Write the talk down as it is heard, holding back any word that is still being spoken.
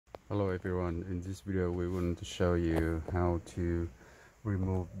Hello everyone, in this video we want to show you how to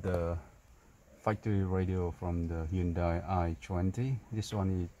remove the factory radio from the Hyundai i20. This one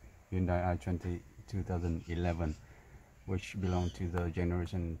is Hyundai i20 2011, which belongs to the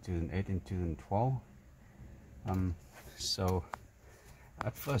generation 2008 and 2012. So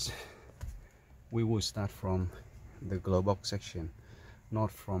at first we will start from the glove box section,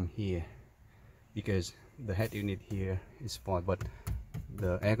 not from here, because the head unit here is spoiled, but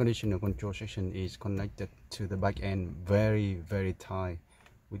the air conditioner control section is connected to the back end very tight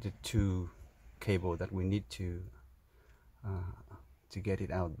with the two cable that we need to get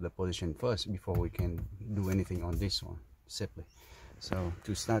it out the position first before we can do anything on this one safely. So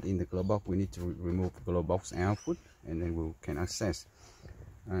to start in the glove box, we need to remove glove box output, and then we can access.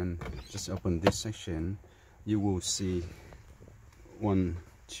 And just open this section, you will see 1,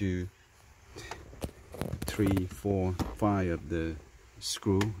 2, 3, 4, 5 of the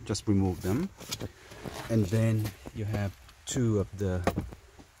screw. Just remove them, and then you have 2 of the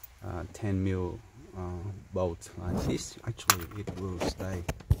 10mm bolt like this. Actually it will stay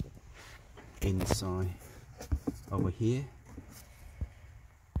inside over here,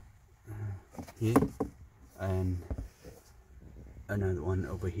 and another one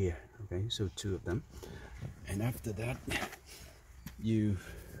over here. Okay, so 2 of them. And after that, you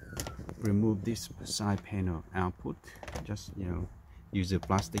remove this side panel output. Just use the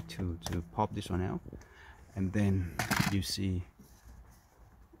plastic to pop this one out, and then you see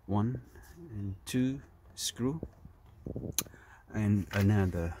 1 and 2 screw and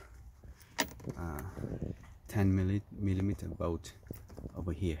another 10mm bolt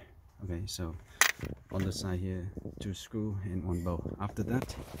over here. Okay, so on the side here 2 screw and 1 bolt. After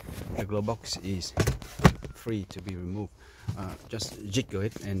that, the glove box is free to be removed. Just jiggle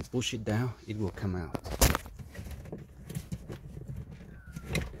it and push it down, it will come out.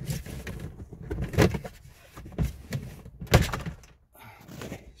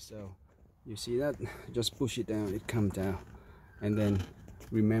 So you see that, just push it down, it comes down. And then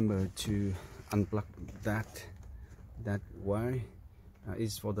remember to unplug that wire.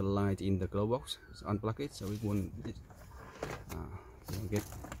 Is for the light in the glove box. So unplug it so it won't get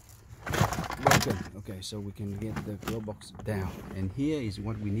broken. Okay, so we can get the glove box down, and here is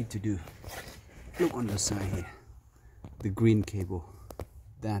what we need to do. Look on the side here, the green cable,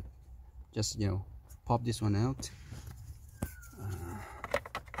 that just pop this one out.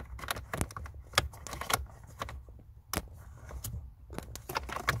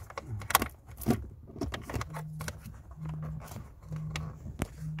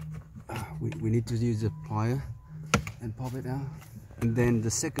 We need to use a plier and pop it out. And then the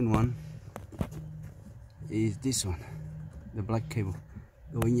second one is this one, the black cable.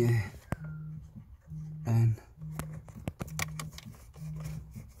 Go in here and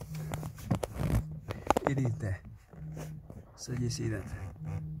it is there. So you see that,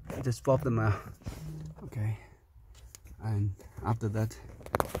 just pop them out. Okay, and after that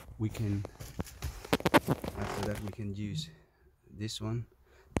we can use this one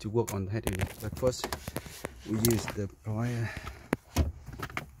to work on the head unit. But first we use the plier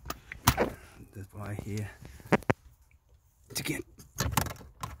here to get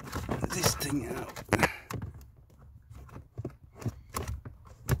this thing out.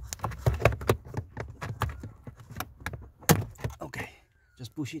 Okay,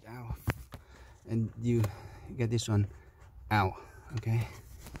 just push it out and you get this one out. Okay,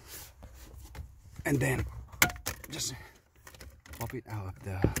 and then just pop it out of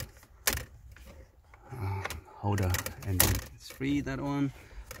the holder, and then it's free, that one.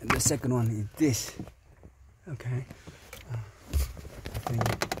 And the second one is this. Okay, I think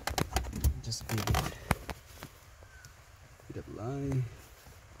just give it a bit of line.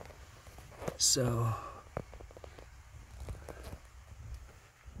 So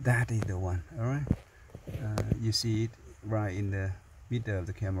that is the one. All right, you see it right in the middle of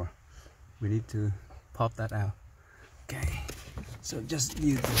the camera. We need to pop that out. Okay, so just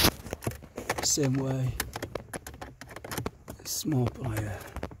use the same way, small plier.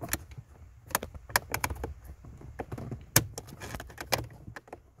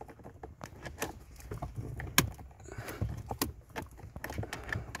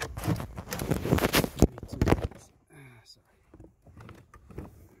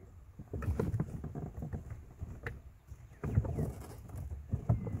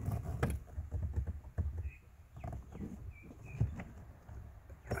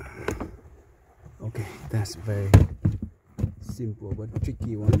 Okay, that's very simple but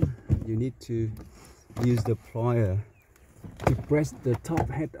tricky one. You need to use the plier to press the top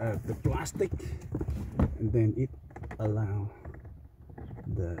head of the plastic, and then it allow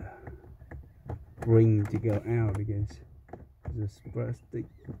the ring to go out because this plastic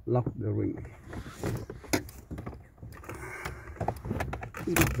lock the ring.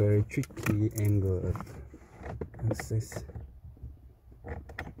 It's a very tricky angle of access.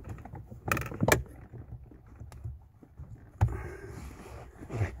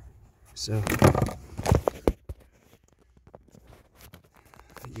 Okay, so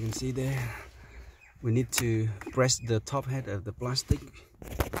you can see there, we need to press the top head of the plastic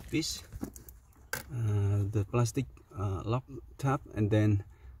piece, the plastic lock tab, and then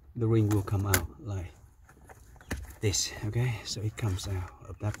the ring will come out like this. Okay, so it comes out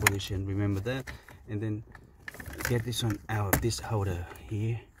of that position, remember that, and then get this one out of this holder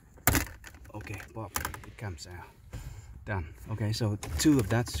here. Okay, pop, it comes out. Done. Okay, so two of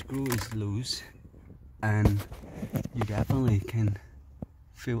that screw is loose, and you definitely can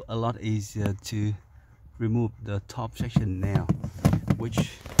feel a lot easier to remove the top section now,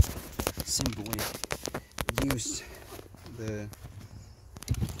 which simply use the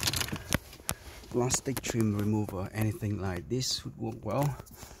plastic trim remover. Anything like this would work well.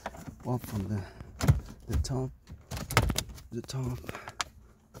 Pop from the top,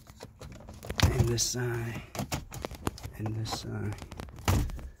 and the side, and the side,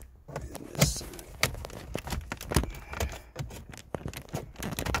 and the side.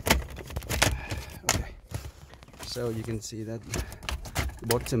 Okay, so you can see that the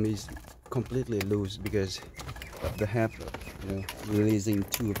bottom is completely loose because of the half, releasing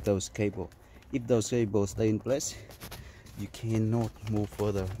two of those cables. If those cables stay in place, you cannot move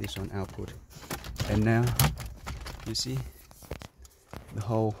further this one output. And now you see the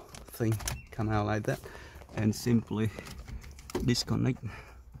whole thing come out like that, and simply disconnect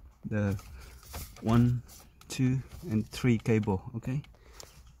the 1, 2, and 3 cable. Okay,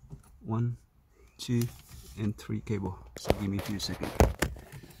 1, 2, and 3 cable. So give me a few seconds.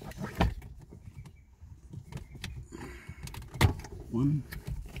 1,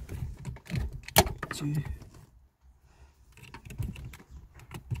 2,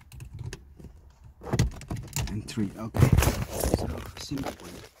 and 3. Okay, so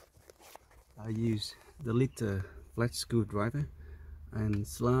simply I use the little flat screwdriver and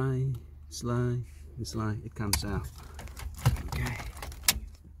slide, and slide, it comes out. Okay,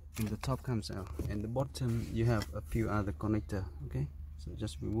 and the top comes out, and the bottom you have a few other connector. Okay, so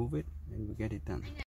just remove it and we get it done.